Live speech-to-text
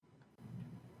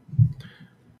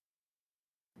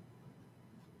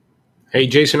Hey,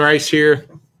 Jason Rice here.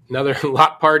 Another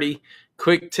lot party.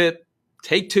 Quick tip,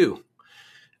 take two.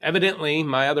 Evidently,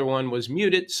 my other one was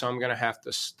muted, so I'm going to have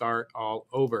to start all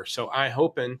over. So I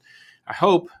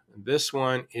hope this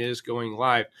one is going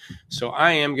live. So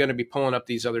I am going to be pulling up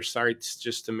these other sites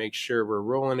just to make sure we're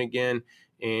rolling again,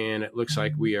 and it looks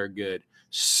like we are good.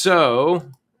 So,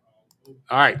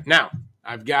 all right, now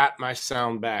I've got my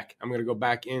sound back. I'm going to go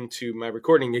back into my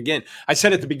recording again. I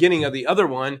said at the beginning of the other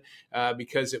one,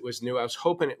 because it was new, I was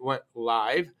hoping it went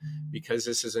live because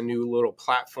this is a new little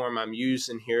platform I'm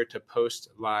using here to post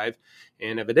live.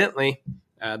 And evidently,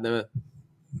 the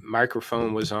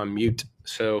microphone was on mute.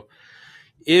 So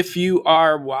if you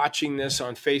are watching this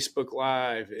on Facebook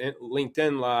Live,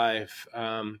 LinkedIn Live,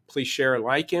 please share and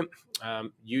like it.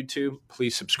 YouTube,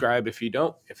 please subscribe if you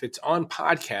don't. If it's on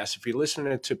podcast, if you're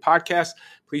listening to podcasts,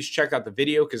 please check out the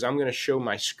video because I'm going to show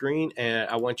my screen and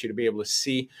I want you to be able to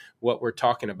see what we're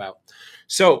talking about.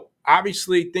 So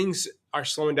obviously things are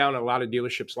slowing down at a lot of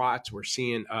dealerships lots. We're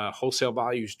seeing wholesale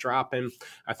values dropping.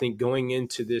 I think going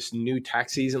into this new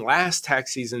tax season, last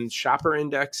tax season, shopper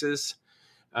indexes,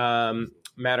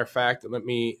 matter of fact, I'm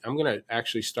going to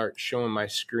actually start showing my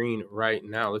screen right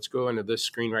now. Let's go into this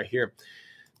screen right here.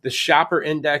 The shopper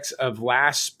index of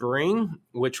last spring,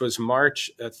 which was March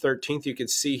 13th, you can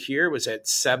see here was at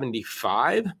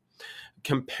 75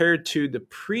 compared to the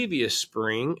previous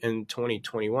spring in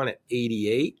 2021 at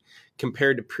 88.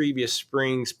 Compared to previous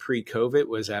springs pre-COVID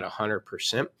was at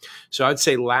 100%. So I'd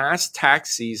say last tax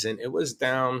season, it was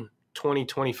down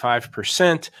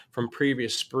 25% from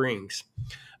previous springs.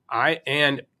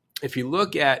 And if you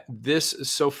look at this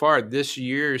so far, this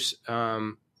year's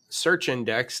search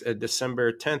index at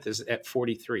December 10th is at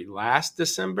 43. Last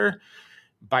December,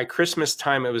 by Christmas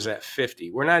time, it was at 50.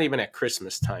 We're not even at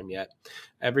Christmas time yet.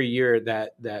 Every year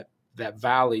that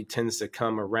valley tends to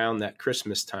come around that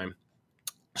Christmas time.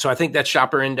 So I think that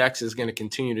shopper index is going to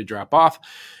continue to drop off.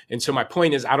 And so my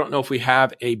point is, I don't know if we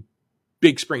have a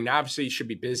big spring. Now, obviously, it should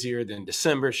be busier than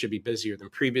December. It should be busier than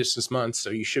previous months. So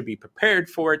you should be prepared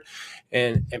for it.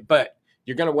 But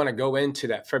you're going to want to go into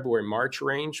that February, March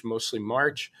range, mostly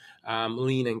March,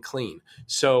 lean and clean.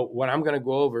 So what I'm going to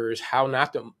go over is how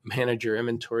not to manage your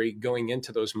inventory going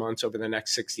into those months over the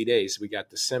next 60 days. We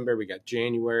got December, we got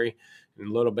January, and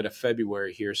a little bit of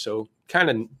February here. So kind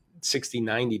of 60,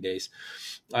 90 days.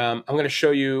 I'm going to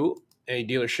show you a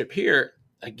dealership here.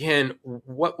 Again,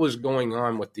 what was going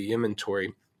on with the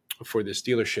inventory for this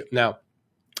dealership? Now,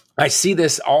 I see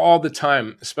this all the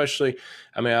time, especially,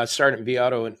 I started in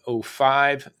vAuto in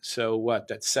 2005. So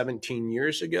that's 17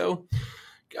 years ago.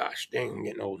 Gosh, dang, I'm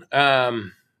getting old.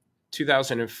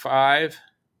 2005.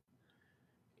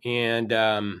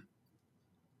 And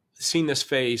seen this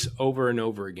phase over and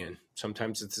over again.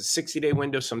 Sometimes it's a 60-day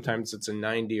window. Sometimes it's a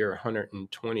 90 or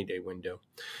 120-day window.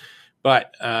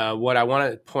 But what I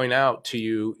want to point out to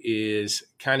you is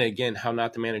kind of, again, how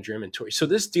not to manage your inventory. So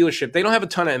this dealership, they don't have a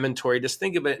ton of inventory. Just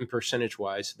think of it in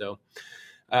percentage-wise, though.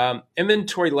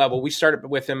 Inventory level, we started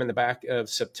with them in the back of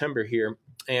September here.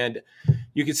 And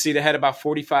you can see they had about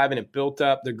 45, and it built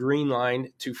up the green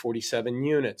line to 47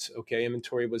 units. Okay,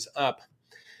 inventory was up.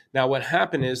 Now, what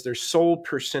happened is their sold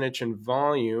percentage and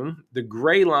volume. The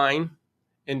gray line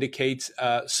indicates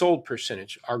sold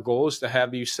percentage. Our goal is to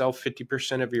have you sell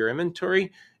 50% of your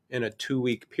inventory in a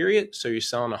 2-week period. So you're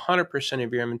selling 100%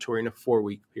 of your inventory in a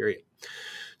 4-week period.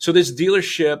 So this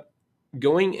dealership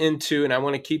going into, and I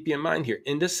want to keep you in mind here,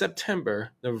 into September,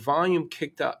 the volume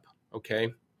kicked up. Okay.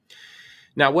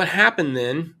 Now, what happened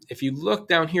then, if you look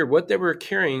down here, what they were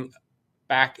carrying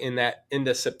back in that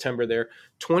into September there,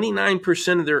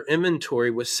 29% of their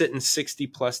inventory was sitting 60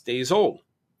 plus days old.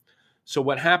 So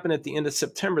what happened at the end of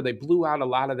September, they blew out a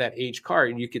lot of that aged car.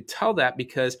 And you could tell that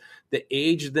because the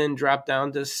age then dropped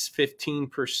down to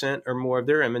 15% or more of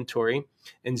their inventory,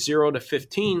 and 0 to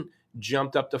 15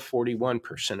 jumped up to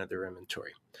 41% of their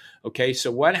inventory. Okay,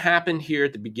 so what happened here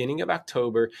at the beginning of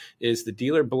October is the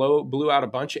dealer blew out a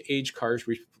bunch of aged cars,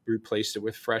 replaced it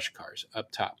with fresh cars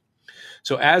up top.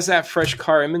 So as that fresh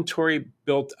car inventory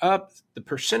built up, the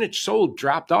percentage sold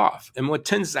dropped off. And what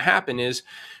tends to happen is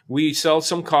we sell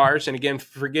some cars, and again,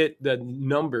 forget the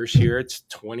numbers here. It's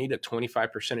 20 to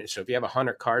 25%. So if you have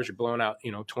 100 cars, you're blowing out,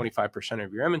 25%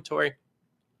 of your inventory.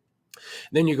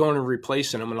 Then you're going to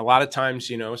replacing them. And a lot of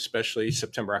times, especially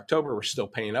September, October, we're still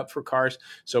paying up for cars.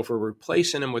 So if we're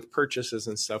replacing them with purchases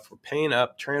and stuff, we're paying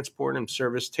up, transport them,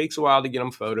 service, takes a while to get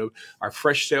them photoed. Our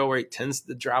fresh sale rate tends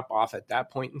to drop off at that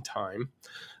point in time.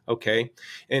 Okay.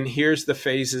 And here's the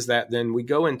phases that then we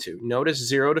go into. Notice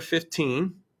 0 to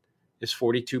 15 is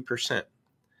 42%.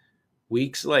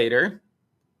 Weeks later,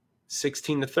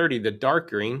 16 to 30, the dark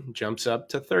green jumps up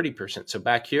to 30%. So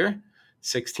back here,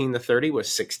 16 to 30 was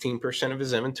 16% of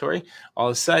his inventory. All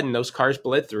of a sudden, those cars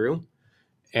bled through,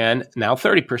 and now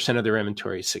 30% of their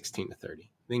inventory is 16 to 30.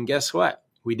 Then guess what?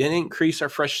 We didn't increase our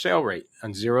fresh sale rate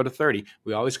on 0 to 30.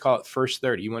 We always call it first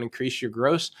 30. You want to increase your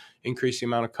gross, increase the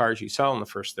amount of cars you sell in the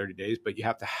first 30 days, but you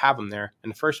have to have them there in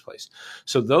the first place.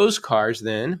 So those cars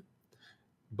then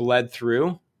bled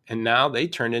through, and now they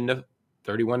turned into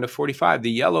 31 to 45,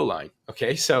 the yellow line.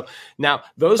 Okay, so now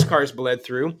those cars bled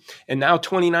through, and now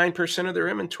 29% of their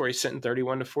inventory is sitting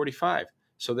 31 to 45.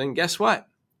 So then guess what?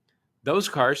 Those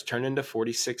cars turned into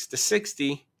 46 to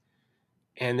 60.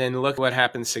 And then look what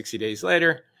happens 60 days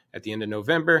later. At the end of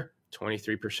November,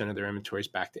 23% of their inventory is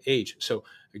back to age. So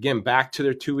again, back to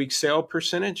their 2-week sale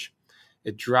percentage.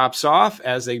 It drops off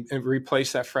as they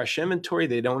replace that fresh inventory.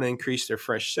 They don't increase their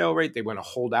fresh sale rate. They want to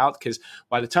hold out, because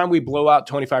by the time we blow out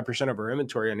 25% of our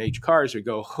inventory on age cars, we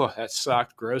go, oh, that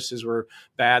sucked. Grosses were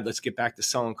bad. Let's get back to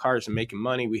selling cars and making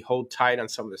money. We hold tight on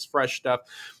some of this fresh stuff.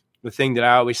 The thing that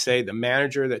I always say, the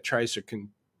manager that tries to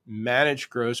manage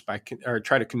gross or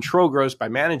try to control gross by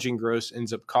managing gross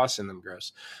ends up costing them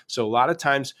gross. So a lot of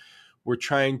times we're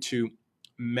trying to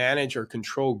manage or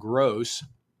control gross.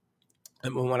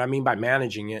 And what I mean by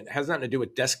managing it has nothing to do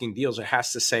with desking deals. It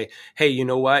has to say, hey, you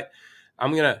know what?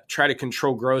 I'm going to try to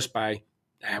control gross by,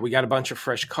 we got a bunch of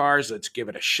fresh cars. Let's give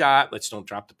it a shot. Let's don't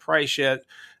drop the price yet.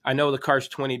 I know the car's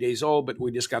 20 days old, but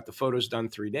we just got the photos done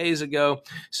 3 days ago.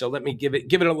 So let me give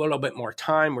it a little bit more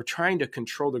time. We're trying to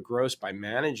control the gross by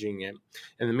managing it.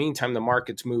 In the meantime, the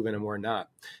market's moving and we're not.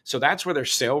 So that's where their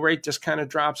sale rate just kind of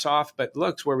drops off. But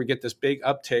look, where we get this big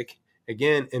uptick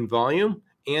again in volume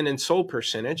and in sold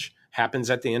percentage happens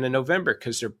at the end of November,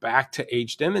 because they're back to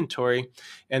aged inventory,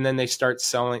 and then they start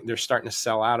selling. They're starting to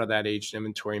sell out of that aged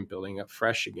inventory and building up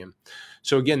fresh again.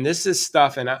 So again, this is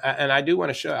stuff, and I do want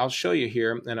to show. I'll show you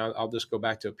here, and I'll just go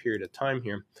back to a period of time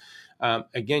here.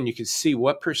 Again, you can see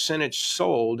what percentage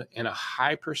sold, and a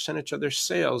high percentage of their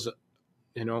sales,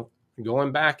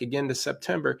 going back again to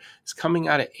September, is coming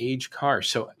out of aged cars.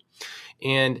 So,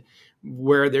 and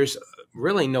where there's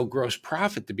really no gross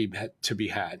profit to be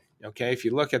had. Okay, if you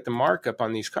look at the markup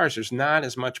on these cars, there's not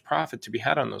as much profit to be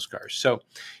had on those cars. So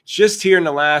it's just here in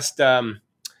the last, I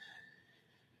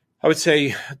would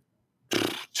say,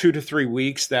 2 to 3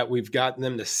 weeks that we've gotten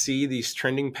them to see these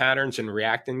trending patterns and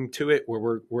reacting to it,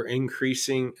 where we're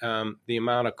increasing the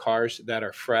amount of cars that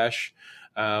are fresh.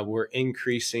 We're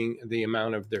increasing the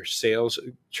amount of their sales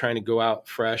trying to go out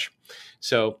fresh.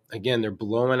 So again, they're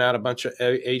blowing out a bunch of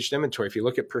aged inventory. If you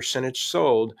look at percentage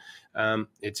sold,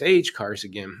 it's aged cars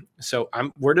again. So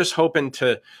we're just hoping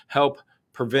to help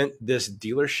prevent this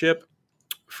dealership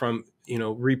from,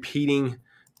 repeating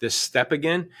this step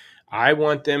again. I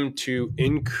want them to,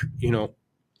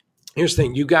 here's the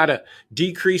thing, you got to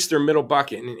decrease their middle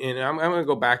bucket. And I'm going to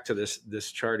go back to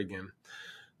this chart again.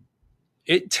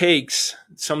 It takes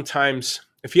sometimes,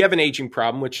 if you have an aging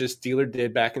problem, which this dealer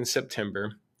did back in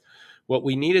September, what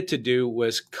we needed to do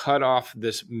was cut off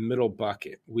this middle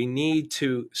bucket. We need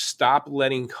to stop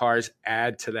letting cars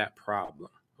add to that problem.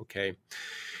 Okay.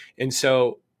 And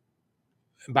so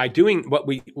by doing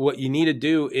what you need to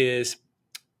do is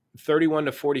 31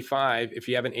 to 45, if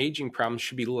you have an aging problem,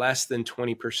 should be less than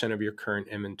 20% of your current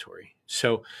inventory.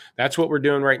 So that's what we're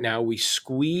doing right now. We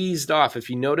squeezed off. If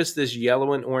you notice this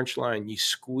yellow and orange line, you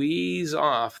squeeze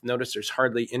off. Notice there's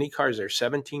hardly any cars there,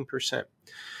 17%.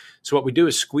 So what we do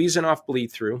is squeezing off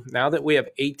bleed through. Now that we have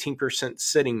 18%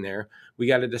 sitting there, we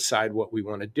got to decide what we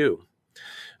want to do.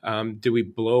 Do we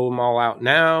blow them all out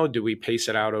now? Do we pace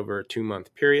it out over a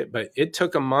 2-month period? But it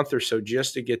took a month or so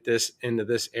just to get this into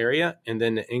this area, and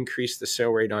then to increase the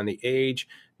sale rate on the age.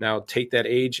 Now take that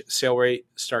age sale rate,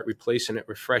 start replacing it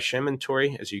with fresh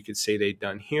inventory. As you can see, they've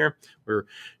done here. We're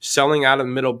selling out of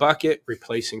the middle bucket,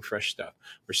 replacing fresh stuff.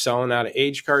 We're selling out of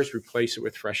age cars, replace it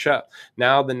with fresh up.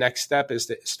 Now the next step is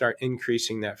to start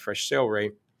increasing that fresh sale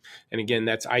rate. And again,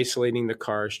 that's isolating the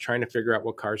cars, trying to figure out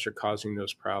what cars are causing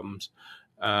those problems.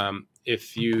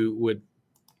 If you would,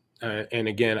 and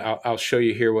again, I'll show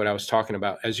you here what I was talking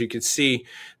about. As you can see,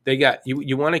 they got,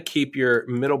 you want to keep your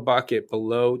middle bucket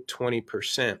below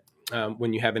 20%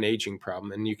 when you have an aging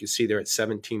problem. And you can see they're at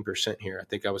 17% here. I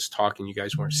think I was talking, you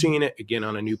guys weren't seeing it, again,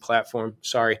 on a new platform.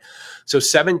 Sorry. So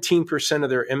 17% of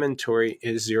their inventory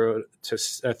is 0 to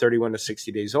 31 to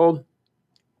 60 days old,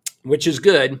 which is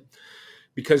good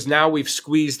because now we've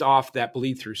squeezed off that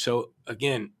bleed through. So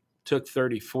again, took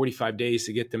 30, 45 days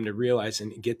to get them to realize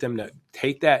and get them to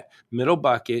take that middle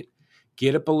bucket,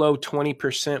 get it below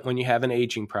 20% when you have an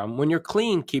aging problem. When you're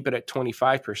clean, keep it at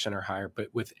 25% or higher. But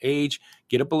with age,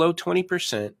 get it below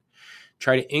 20%.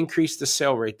 Try to increase the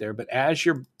sale rate there. But as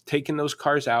you're taking those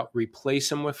cars out, replace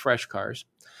them with fresh cars.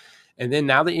 And then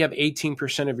now that you have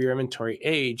 18% of your inventory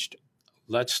aged,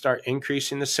 let's start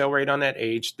increasing the sale rate on that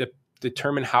age.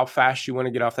 Determine how fast you want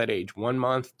to get off that age, 1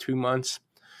 month, 2 months,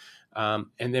 and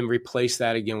then replace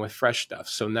that again with fresh stuff.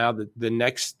 So now the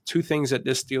next two things that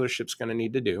this dealership's going to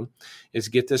need to do is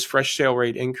get this fresh sale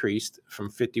rate increased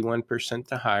from 51%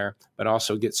 to higher, but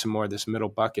also get some more of this middle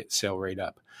bucket sale rate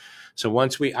up. So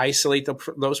once we isolate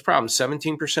those problems,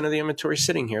 17% of the inventory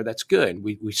sitting here, that's good.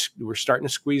 We're starting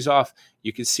to squeeze off.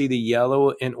 You can see the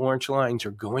yellow and orange lines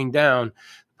are going down.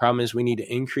 The problem is we need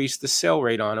to increase the sale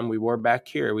rate on them. We were back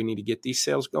here. We need to get these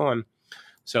sales going.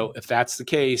 So if that's the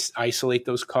case, isolate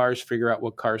those cars, figure out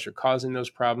what cars are causing those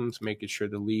problems, making sure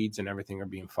the leads and everything are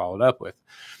being followed up with.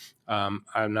 I'm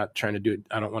not trying to do it.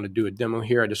 I don't want to do a demo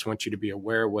here. I just want you to be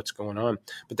aware of what's going on.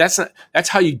 But that's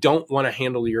how you don't want to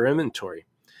handle your inventory.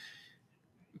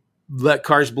 Let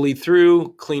cars bleed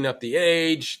through, clean up the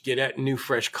age, get new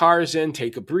fresh cars in,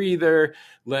 take a breather,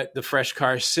 let the fresh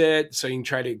cars sit so you can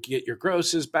try to get your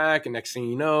grosses back. And next thing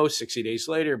you know, 60 days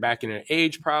later, back in an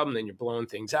age problem, then you're blowing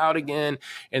things out again.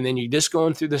 And then you're just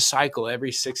going through the cycle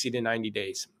every 60 to 90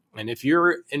 days. And if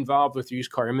you're involved with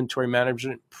used car inventory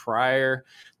management prior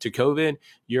to COVID,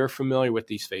 you're familiar with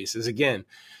these phases. Again,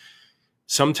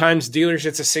 sometimes dealers,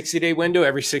 it's a 60-day window.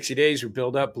 Every 60 days, we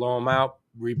build up, blow them out,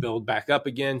 rebuild back up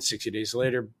again. 60 days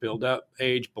later, build up,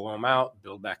 age, blow them out,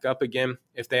 build back up again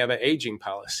if they have an aging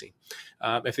policy.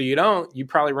 If you don't, you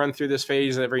probably run through this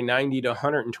phase every 90 to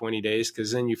 120 days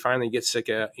because then you finally get sick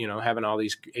of having all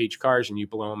these aged cars and you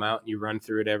blow them out and you run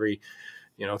through it every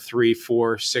 3,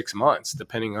 4, 6 months,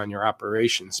 depending on your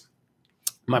operations.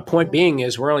 My point being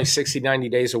is we're only 60, 90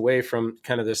 days away from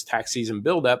kind of this tax season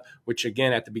buildup, which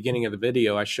again, at the beginning of the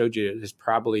video, I showed you is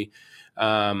probably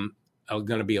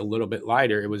going to be a little bit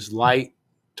lighter. It was light,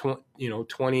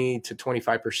 20 to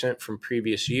 25% from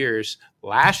previous years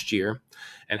last year.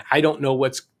 And I don't know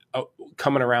what's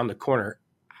coming around the corner.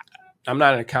 I'm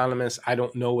not an economist. I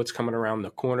don't know what's coming around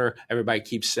the corner. Everybody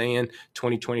keeps saying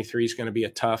 2023 is going to be a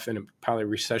tough and probably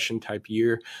recession type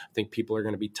year. I think people are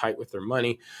going to be tight with their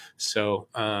money. So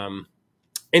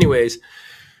anyways,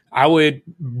 I would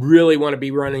really want to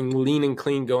be running lean and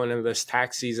clean going into this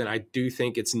tax season. I do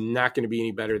think it's not going to be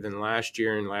any better than last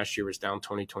year. And last year was down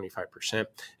 25%.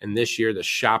 And this year, the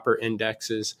shopper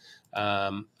indexes,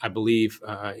 I believe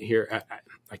here,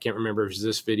 I can't remember if it was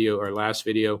this video or last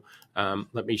video.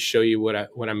 Let me show you what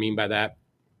I mean by that.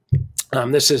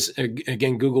 This is,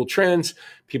 again, Google Trends.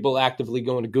 People actively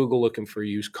going to Google looking for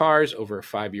used cars over a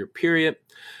 5-year period.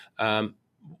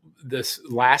 This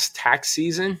last tax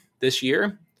season this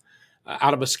year,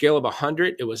 out of a scale of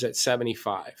 100, it was at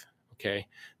 75. Okay.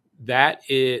 That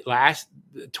is last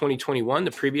 2021,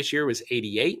 the previous year was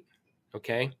 88.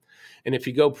 Okay. And if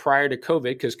you go prior to COVID,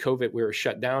 because COVID, we were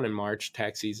shut down in March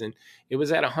tax season, it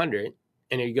was at 100.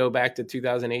 And you go back to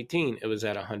 2018, it was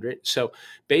at 100. So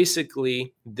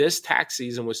basically, this tax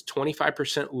season was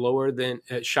 25% lower than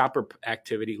shopper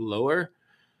activity, lower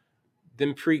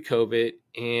than pre-COVID,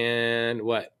 and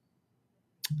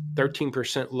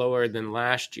 13% lower than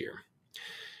last year.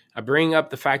 I bring up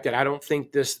the fact that I don't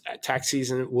think this tax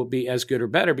season will be as good or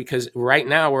better because right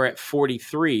now we're at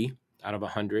 43 out of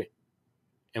 100.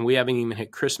 And we haven't even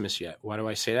hit Christmas yet. Why do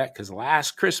I say that? Because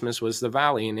last Christmas was the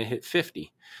valley and it hit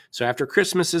 50. So after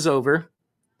Christmas is over,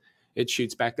 it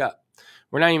shoots back up.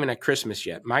 We're not even at Christmas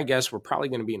yet. My guess, we're probably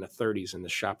going to be in the 30s in the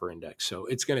shopper index. So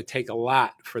it's going to take a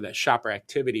lot for that shopper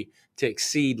activity to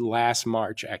exceed last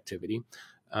March activity.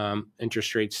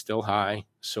 Interest rates still high,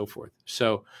 so forth.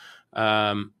 So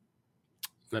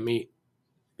let me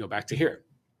go back to here.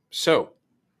 So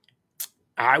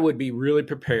I would be really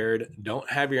prepared. Don't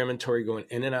have your inventory going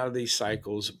in and out of these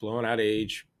cycles, blowing out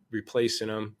age, replacing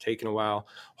them, taking a while,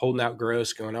 holding out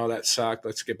gross, going, oh, that sucked.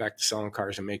 Let's get back to selling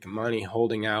cars and making money,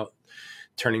 holding out,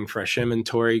 turning fresh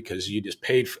inventory because you just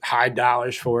paid high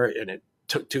dollars for it and it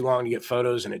took too long to get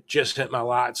photos and it just hit my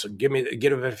lot. So get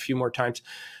it a few more times.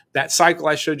 That cycle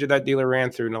I showed you that dealer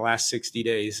ran through in the last 60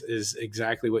 days is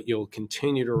exactly what you'll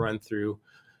continue to run through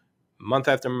month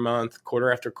after month,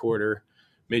 quarter after quarter,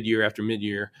 mid-year after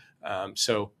mid-year.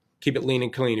 So keep it lean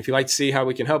and clean. If you'd like to see how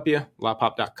we can help you,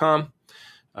 lotpop.com.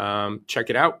 Check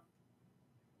it out.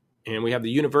 And we have the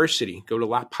university. Go to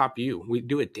LotPopU. We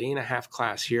do a 1.5-day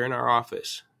class here in our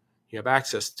office. You have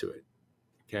access to it.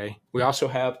 Okay. We also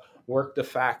have Work the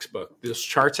Facts book. Those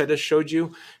charts I just showed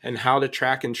you and how to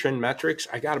track and trend metrics,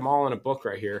 I got them all in a book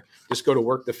right here. Just go to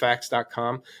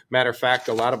workthefacts.com. Matter of fact,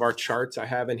 a lot of our charts I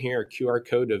have in here, a QR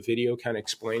code, a video kind of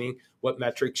explaining what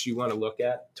metrics you want to look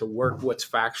at to work what's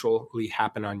factually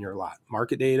happen on your lot.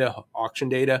 Market data, auction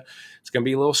data, it's going to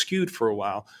be a little skewed for a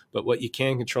while, but what you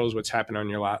can control is what's happening on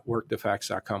your lot.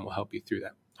 Workthefacts.com will help you through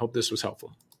that. Hope this was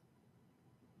helpful.